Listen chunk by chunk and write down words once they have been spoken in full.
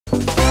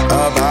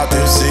about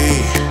to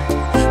see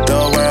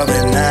the world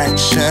in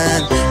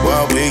action,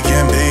 what we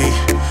can be,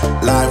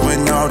 life with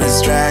no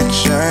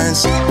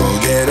distractions, we'll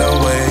get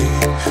away.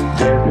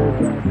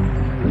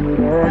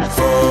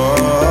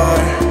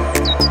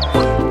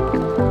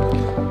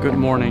 Good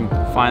morning.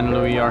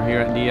 Finally we are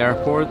here at the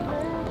airport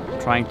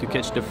trying to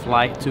catch the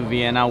flight to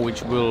Vienna,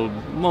 which will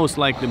most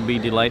likely be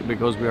delayed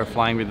because we are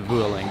flying with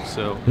Vueling.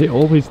 So they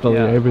always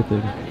delay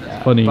everything.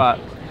 It's funny. But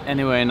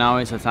anyway, now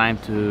it's a time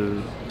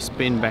to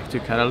spin back to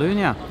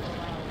Catalonia.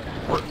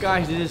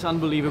 Guys, this is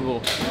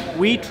unbelievable.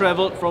 We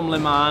traveled from Le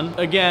Mans.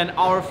 Again,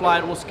 our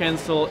flight was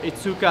cancelled. It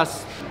took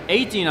us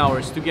 18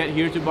 hours to get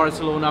here to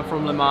Barcelona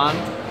from Le Mans.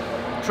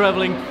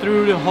 Traveling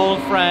through the whole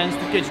France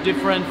to catch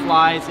different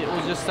flights. It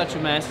was just such a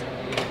mess.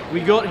 We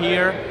got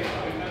here,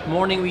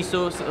 morning we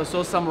saw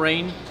some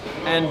rain,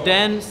 and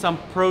then some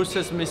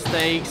process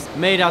mistakes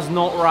made us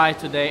not ride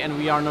today, and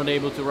we are not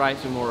able to ride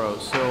tomorrow.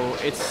 So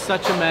it's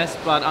such a mess,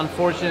 but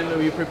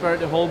unfortunately we prepared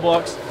the whole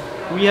box.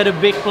 We had a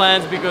big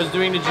plans because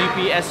during the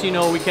GP, as you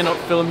know, we cannot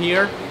film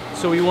here.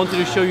 So we wanted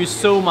to show you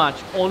so much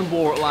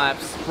on-board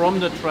laps from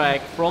the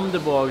track, from the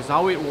box,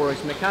 how it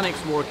works,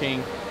 mechanics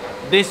working.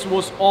 This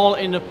was all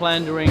in the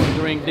plan during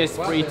this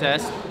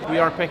pre-test. We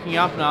are packing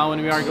up now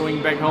and we are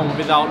going back home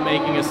without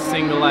making a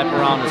single lap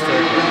around the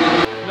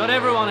circuit. Not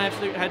everyone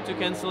had to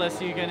cancel,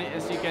 as you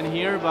can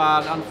hear,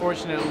 but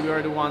unfortunately we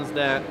are the ones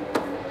that,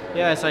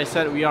 yeah, as I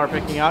said, we are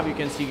picking up. You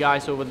can see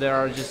guys over there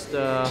are just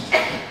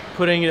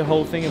putting the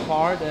whole thing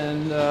apart,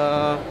 and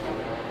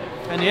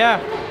yeah,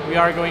 we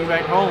are going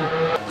back home.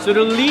 So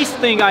the least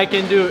thing I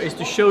can do is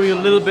to show you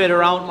a little bit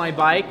around my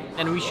bike,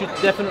 and we should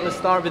definitely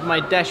start with my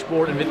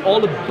dashboard and with all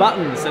the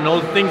buttons and all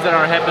the things that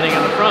are happening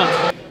on the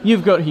front.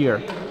 You've got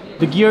here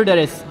the gear that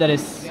is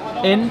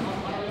in.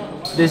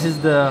 This is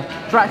the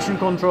traction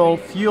control,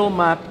 fuel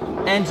map,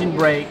 engine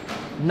brake,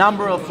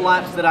 number of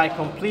laps that I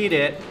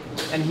completed,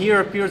 and here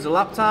appears a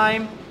lap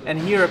time, and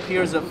here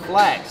appears a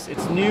flags.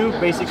 It's new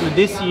basically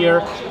this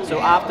year, so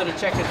after the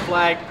checkered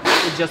flag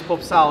it just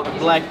pops out a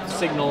black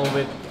signal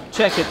with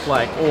checkered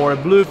flag or a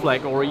blue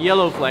flag or a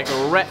yellow flag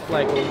or a red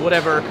flag or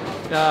whatever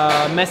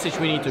message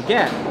we need to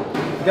get.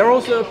 There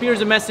also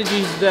appears a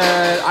messages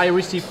that I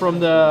received from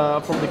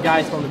the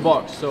guys from the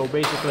box, so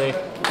basically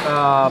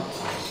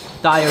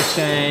tire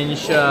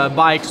change,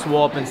 bike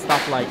swap and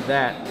stuff like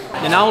that.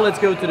 And now let's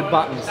go to the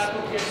buttons.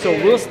 So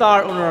we'll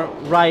start on our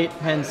right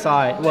hand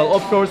side. Well,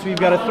 of course we've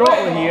got a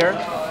throttle here,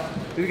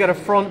 we've got a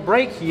front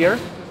brake here,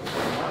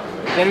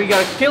 then we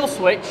got a kill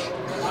switch,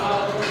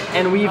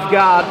 and we've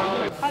got,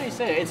 how do you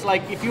say it? It's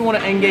like if you want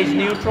to engage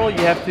neutral, you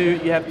have to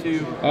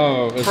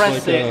it's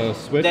press like it, a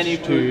switch then you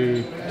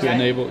to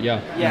enable, yeah.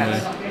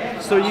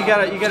 Yes. So you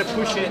gotta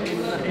push it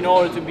in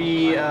order to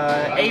be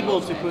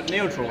able to put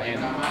neutral in.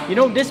 You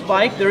know, this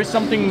bike, there is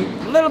something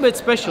a little bit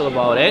special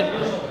about it,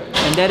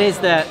 and that is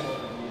that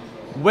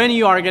when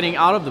you are getting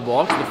out of the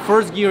box, the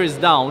first gear is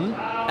down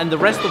and the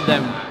rest of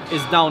them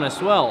is down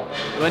as well.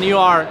 When you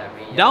are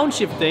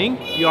downshifting,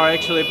 you are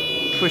actually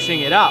pushing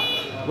it up.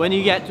 When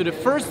you get to the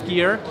first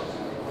gear,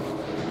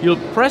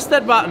 you'll press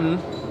that button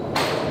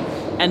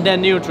and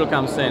then neutral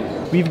comes in.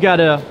 We've got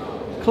a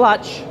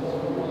clutch,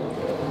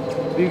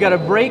 we've got a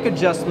brake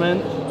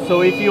adjustment,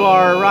 so if you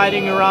are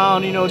riding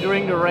around, you know,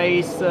 during the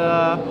race,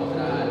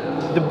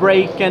 the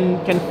brake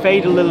can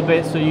fade a little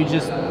bit, so you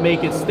just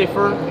make it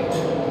stiffer.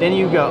 Then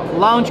you got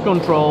launch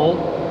control,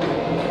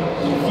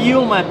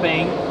 fuel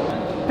mapping,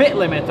 pit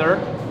limiter,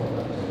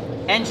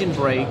 engine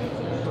brake,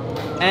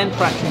 and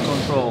traction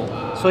control.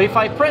 So if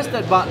I press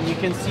that button, you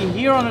can see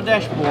here on the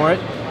dashboard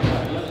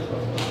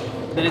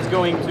that it's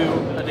going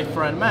to a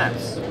different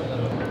maps.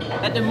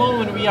 At the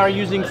moment we are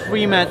using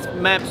 3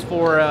 maps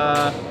for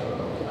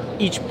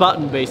each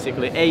button,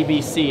 basically, A,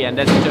 B, C, and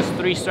that's just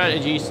 3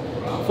 strategies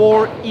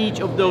for each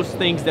of those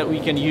things that we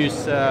can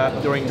use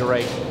during the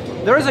race.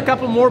 There is a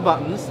couple more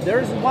buttons.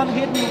 There's one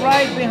hidden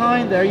right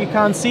behind there, you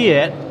can't see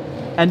it,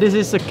 and this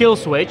is a kill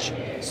switch,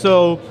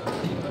 so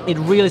it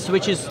really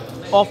switches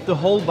off the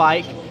whole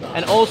bike.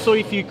 And also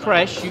if you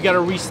crash, you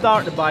gotta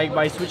restart the bike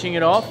by switching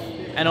it off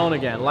and on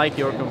again, like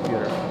your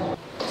computer.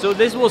 So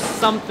this was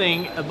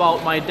something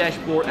about my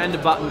dashboard and the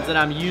buttons that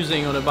I'm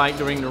using on the bike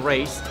during the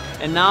race.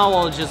 And now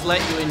I'll just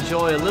let you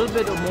enjoy a little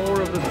bit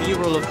more of a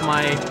visual of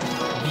my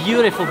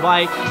beautiful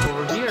bike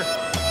over here.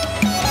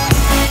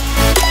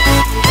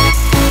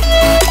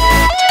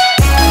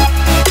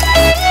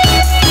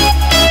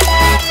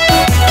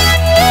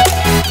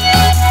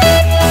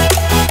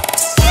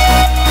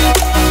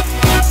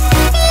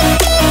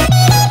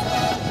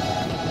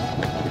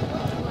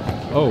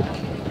 Oh,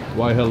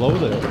 why hello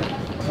there.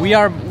 We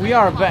are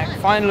back.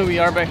 Finally, we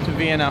are back to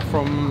Vienna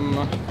from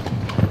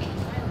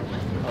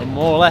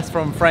more or less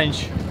from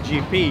French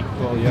GP.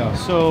 Well, yeah.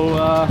 So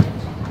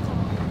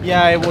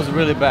yeah, it was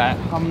really bad.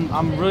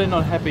 I'm really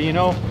not happy. You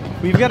know,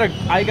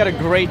 I got a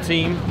great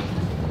team.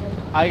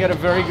 I got a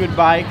very good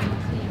bike.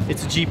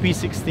 It's a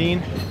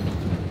GP16.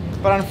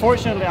 But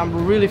unfortunately,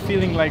 I'm really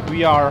feeling like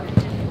we are,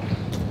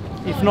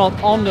 if not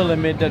on the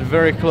limit, then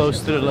very close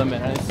to the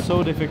limit, and it's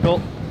so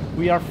difficult.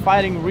 We are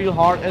fighting real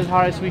hard,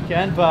 as we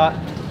can, but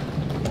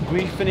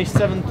we finished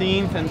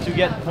 17th, and to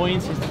get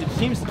points,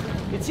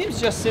 it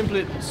seems just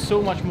simply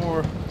so much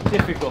more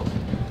difficult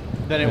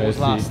than it was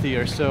last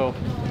year. So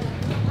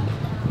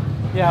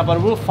yeah,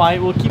 but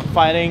we'll keep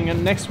fighting.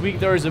 And next week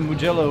there is a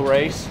Mugello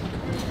race.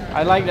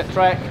 I like that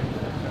track,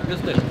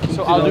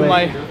 so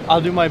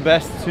I'll do my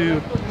best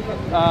to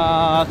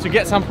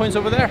get some points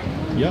over there.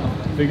 Yeah,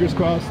 fingers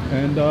crossed.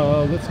 And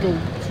let's go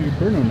to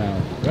Brno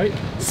now, right?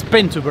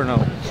 Spin to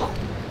Brno.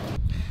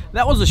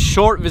 That was a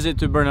short visit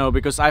to Brno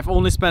because I've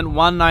only spent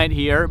one night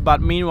here,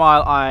 but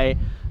meanwhile I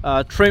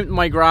trimmed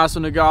my grass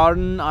in the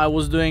garden. I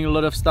was doing a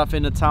lot of stuff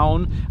in the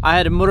town. I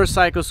had a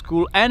motorcycle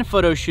school and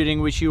photo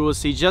shooting, which you will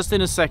see just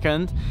in a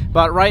second.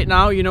 But right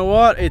now, you know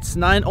what? It's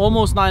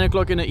almost 9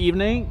 o'clock in the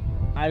evening.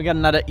 I've got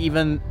another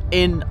event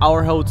in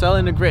our hotel,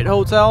 in a great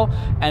hotel,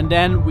 and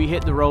then we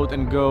hit the road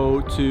and go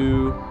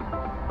to,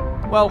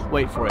 well,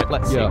 wait for it.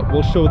 Let's see. Yeah,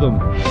 we'll show them.